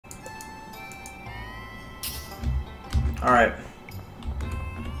Alright.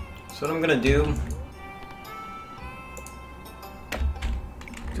 So what I'm gonna do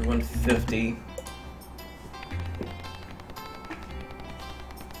 150.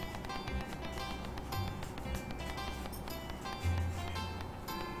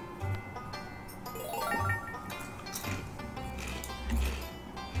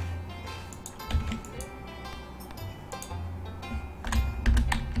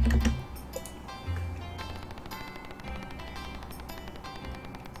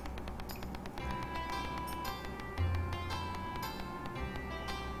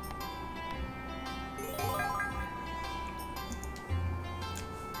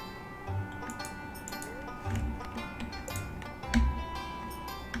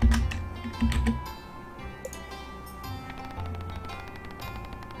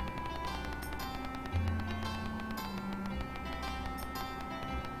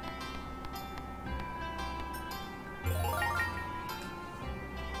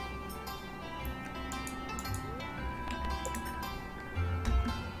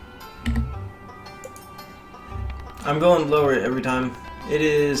 I'm going lower every time. It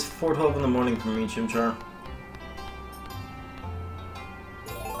is 4:12 in the morning for me, Chimchar.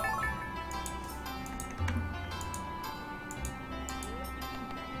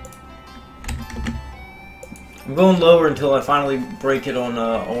 I'm going lower until I finally break it on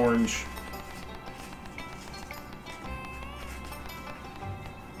orange.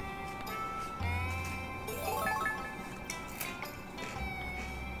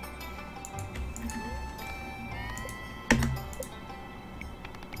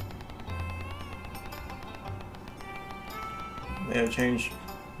 They have changed.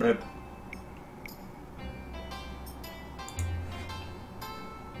 Rip.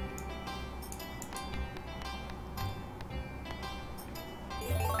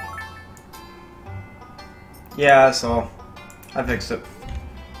 Yeah, I saw. I fixed it.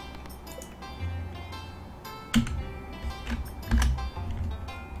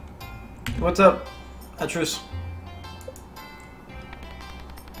 What's up, Atrus?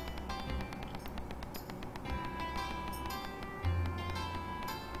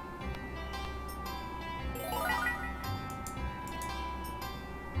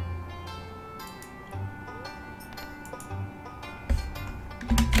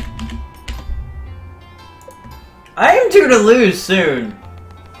 I am due to lose soon.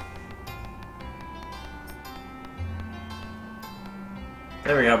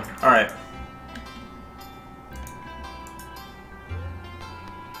 There we go. Alright.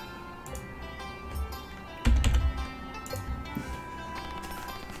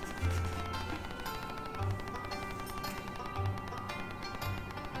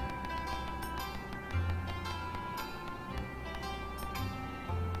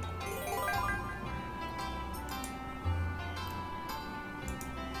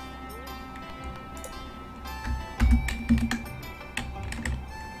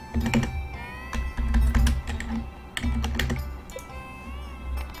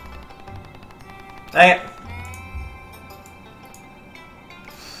 Dang it.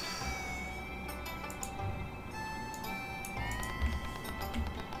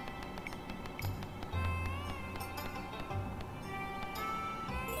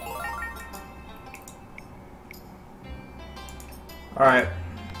 Alright.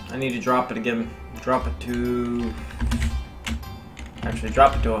 I need to drop it again. Drop it to... Actually,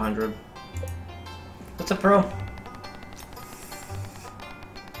 drop it to 100. What's up, bro?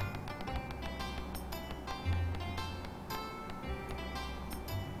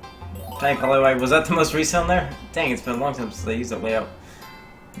 Dang, by the way, was that the most recent on there? Dang, it's been a long time since I used that layout.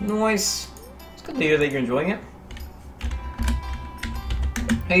 Nice. It's good to hear that you're enjoying it.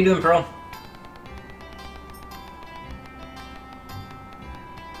 How you doing, bro?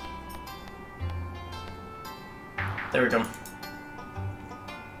 There we go.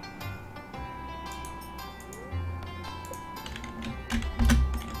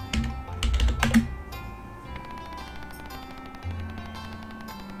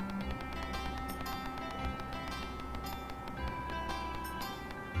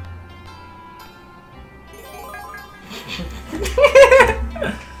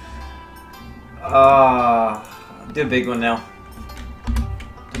 Do a big one now. Do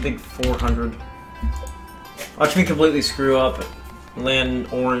a big 400. Watch me completely screw up and land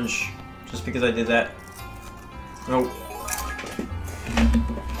orange just because I did that. Nope.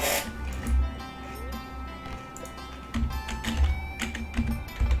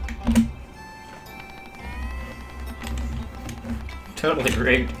 Totally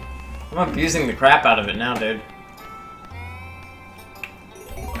rigged. I'm abusing the crap out of it now, dude.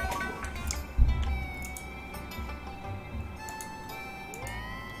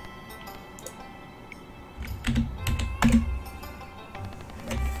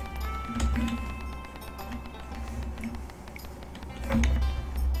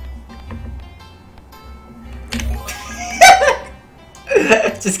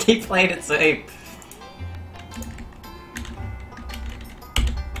 Just keep playing it safe.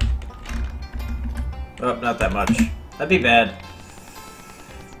 Oh, not that much. That'd be bad.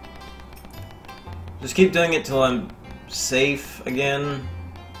 Just keep doing it till I'm safe again.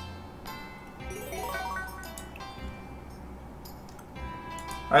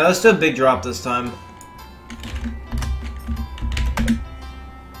 Alright, let's do a big drop this time.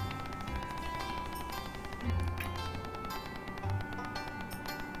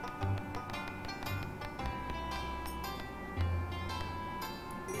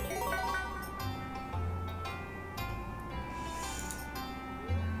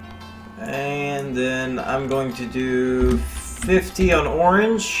 And then I'm going to do 50 on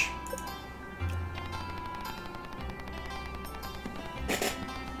orange.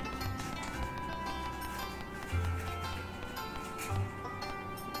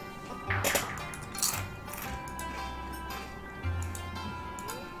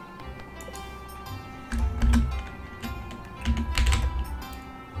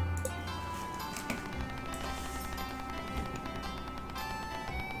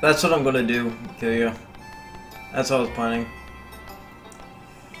 That's what I'm gonna do, kill you. That's what I was planning.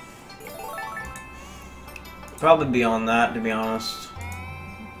 Probably beyond that, to be honest.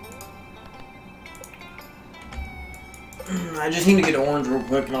 I just need to get orange real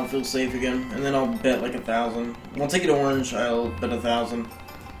quick and I'll feel safe again. And then I'll bet like 1,000. Once I get orange, I'll bet 1,000.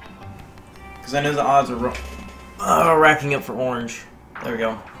 Because I know the odds are racking up for orange. There we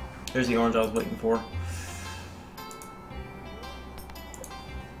go. There's the orange I was waiting for.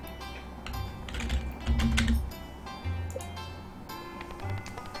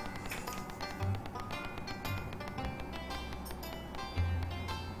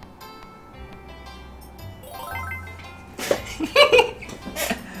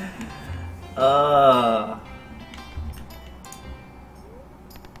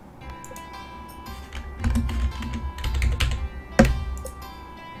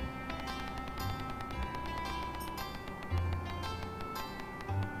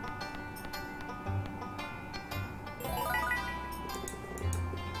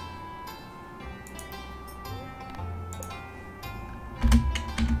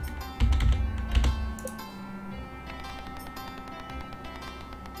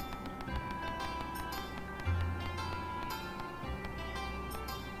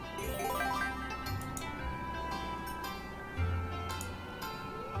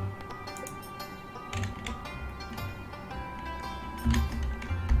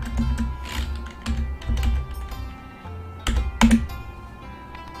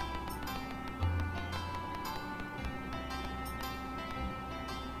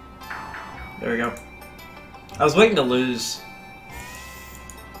 There we go. I was waiting to lose.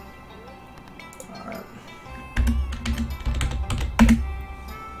 Alright.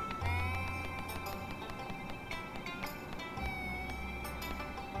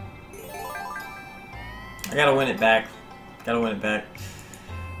 I gotta win it back. Gotta win it back.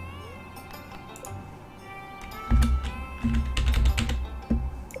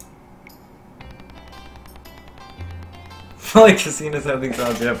 Like casinos have these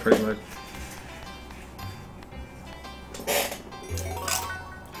odds, yeah, pretty much.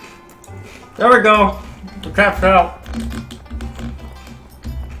 There we go. We're tapped out.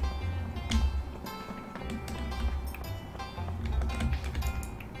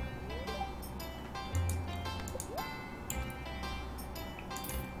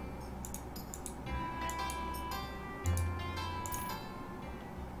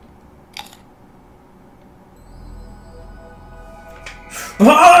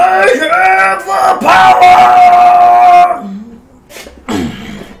 I have the power!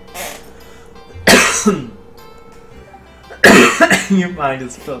 Your mind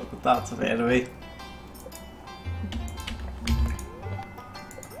is filled with thoughts of anime.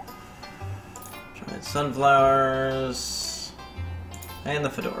 Try sunflowers and the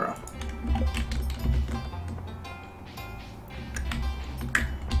fedora.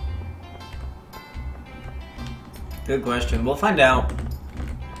 Good question. We'll find out.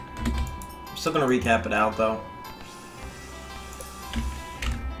 I'm still gonna recap it out though.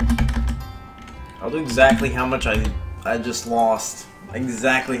 I'll do exactly how much I just lost.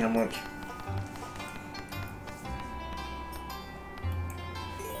 Exactly how much.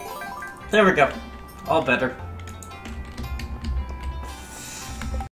 There we go. All better.